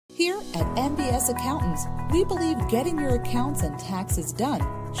Here at MBS Accountants, we believe getting your accounts and taxes done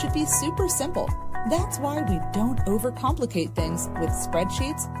should be super simple. That's why we don't overcomplicate things with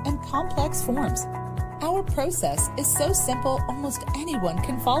spreadsheets and complex forms. Our process is so simple almost anyone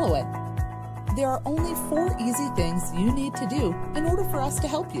can follow it. There are only 4 easy things you need to do in order for us to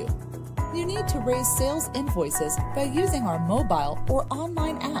help you. You need to raise sales invoices by using our mobile or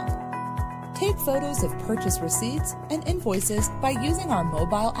online app. Take photos of purchase receipts and invoices by using our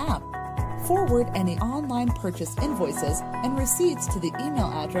mobile app. Forward any online purchase invoices and receipts to the email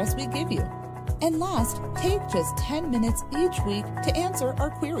address we give you. And last, take just 10 minutes each week to answer our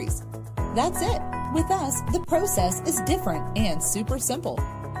queries. That's it. With us, the process is different and super simple.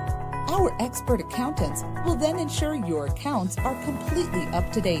 Our expert accountants will then ensure your accounts are completely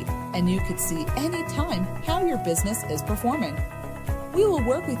up to date and you can see anytime how your business is performing. We will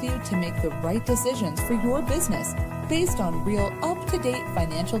work with you to make the right decisions for your business based on real up-to-date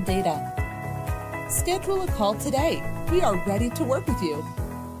financial data. Schedule a call today. We are ready to work with you.